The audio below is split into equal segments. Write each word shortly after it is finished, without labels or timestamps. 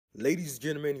Ladies and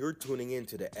gentlemen, you're tuning in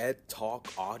to the Ed Talk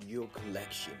audio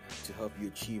collection to help you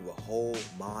achieve a whole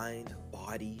mind,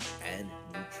 body, and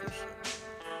nutrition.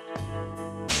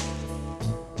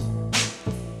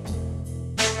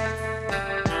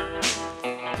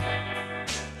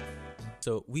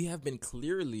 So we have been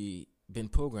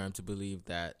programmed to believe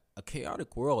that a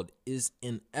chaotic world is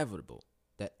inevitable,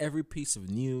 that every piece of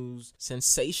news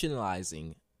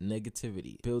sensationalizing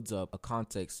negativity builds up a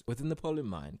context within the public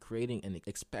mind, creating an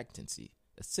expectancy,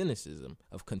 a cynicism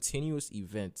of continuous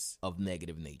events of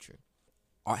negative nature.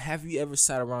 Or have you ever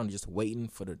sat around just waiting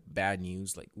for the bad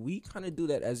news? Like, we kind of do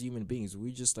that as human beings.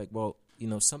 We just like, well,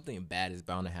 something bad is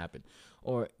bound to happen.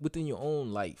 Or within your own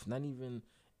life, not even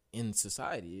in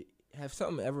society. Have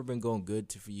something ever been going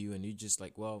good for you and you just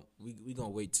like, well, we gonna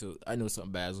wait till I know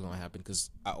something bad is gonna happen because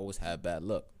I always have bad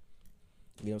luck.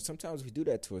 Sometimes we do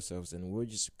that to ourselves and we're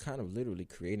just kind of literally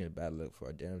creating a bad luck for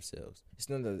our damn selves. It's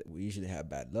not that we usually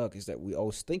have bad luck, it's that we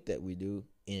always think that we do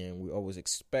and we always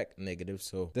expect negative,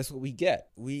 so that's what we get.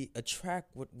 We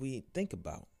attract what we think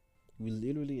about. We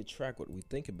literally attract what we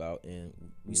think about, and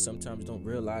we sometimes don't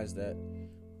realize that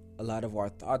a lot of our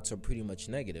thoughts are pretty much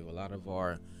negative. A lot of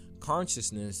our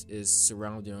consciousness is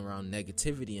surrounding around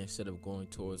negativity instead of going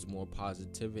towards more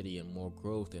positivity and more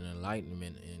growth and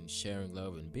enlightenment and sharing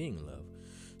love and being love.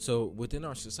 So within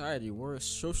our society, we're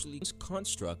socially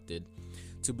constructed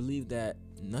to believe that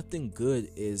nothing good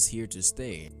is here to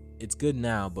stay. It's good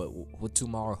now, but what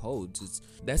tomorrow holds,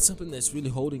 that's something that's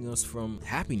really holding us from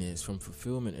happiness, from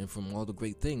fulfillment, and from all the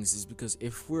great things, is because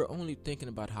if we're only thinking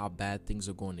about how bad things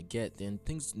are going to get, then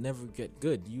things never get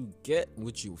good. You get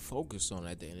what you focus on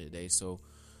at the end of the day. So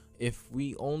if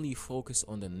we only focus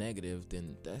on the negative,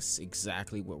 then that's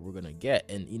exactly what we're going to get.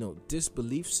 And, this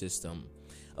belief system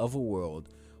of a world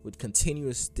with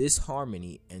continuous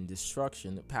disharmony and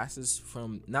destruction that passes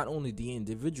from not only the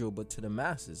individual but to the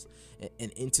masses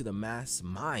and into the mass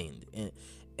mind.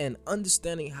 And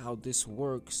understanding how this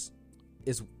works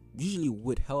is usually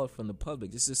withheld from the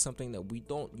public. This is something that we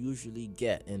don't usually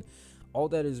get, and all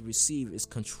that is received is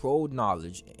controlled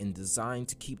knowledge and designed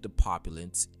to keep the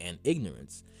populace in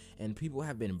ignorance. And people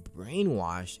have been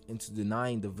brainwashed into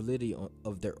denying the validity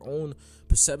of their own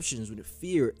perceptions with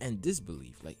fear and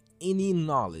disbelief. Like, any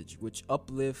knowledge which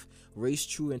uplift, raise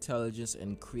true intelligence,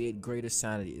 and create greater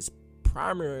sanity is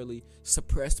primarily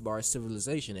suppressed by our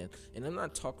civilization. And I'm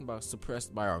not talking about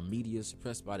suppressed by our media,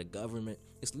 suppressed by the government.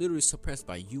 It's literally suppressed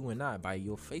by you and I, by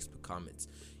your Facebook comments.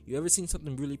 You ever seen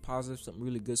something really positive, something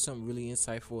really good, something really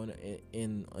insightful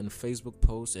in a Facebook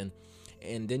post, and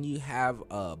then you have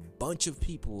a bunch of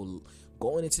people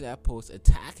going into that post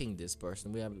attacking this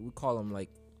person. We call them like,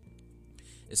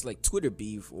 it's like Twitter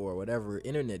beef or whatever,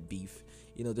 internet beef.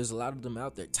 There's a lot of them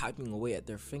out there typing away at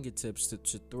their fingertips to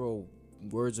throw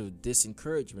words of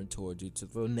disencouragement towards you, to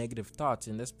throw negative thoughts.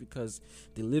 And that's because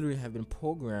they literally have been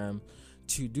programmed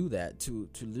to do that, to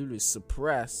literally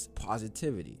suppress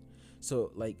positivity.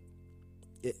 So like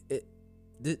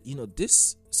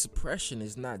this suppression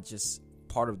is not just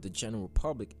part of the general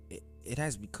public. It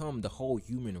has become the whole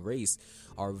human race.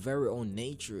 Our very own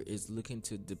nature is looking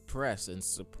to depress and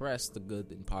suppress the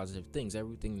good and positive things.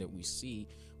 Everything that we see,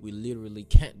 we literally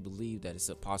can't believe that it's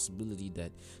a possibility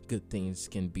that good things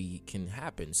can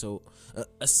happen. So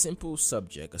a simple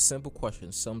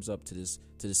question sums up to this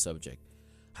subject.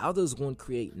 How does one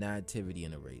create naivety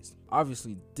in a race?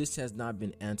 Obviously, this has not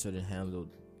been answered and handled,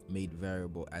 made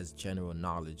variable as general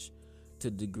knowledge, to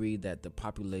the degree that the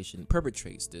population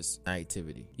perpetrates this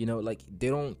activity. Like, they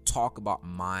don't talk about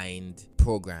mind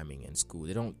programming in school.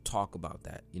 They don't talk about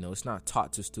that. It's not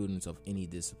taught to students of any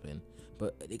discipline,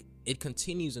 but it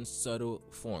continues in subtle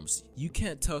forms. You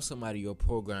can't tell somebody you're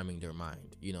programming their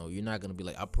mind. You're not going to be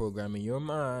like, I'm programming your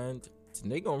mind.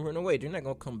 And they're going to run away. They're not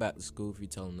going to come back to school if you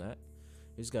tell them that.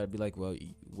 You just got to be like, well,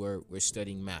 we're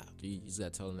studying math. You just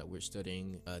got to tell them that we're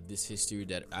studying this history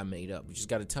that I made up. You just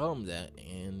got to tell them that,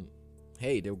 and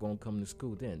hey, they're going to come to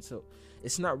school then. So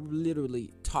it's not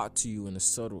literally taught to you in the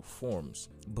subtle forms,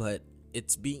 but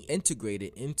it's being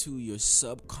integrated into your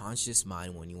subconscious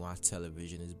mind when you watch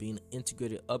television. It's being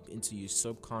integrated up into your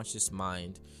subconscious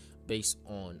mind based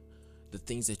on the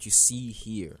things that you see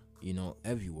here,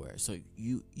 everywhere. So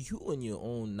you in your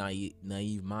own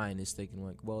naive mind is thinking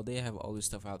like, well, they have all this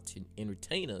stuff out to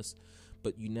entertain us,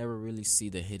 but you never really see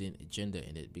the hidden agenda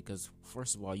in it, because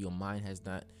first of all, your mind has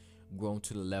not grown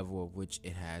to the level of which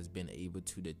it has been able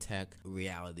to detect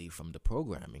reality from the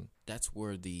programming. That's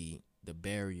where the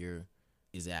barrier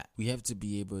is at. We have to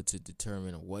be able to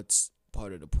determine what's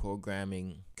part of the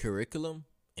programming curriculum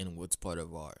and what's part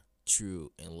of our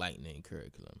true enlightening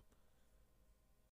curriculum.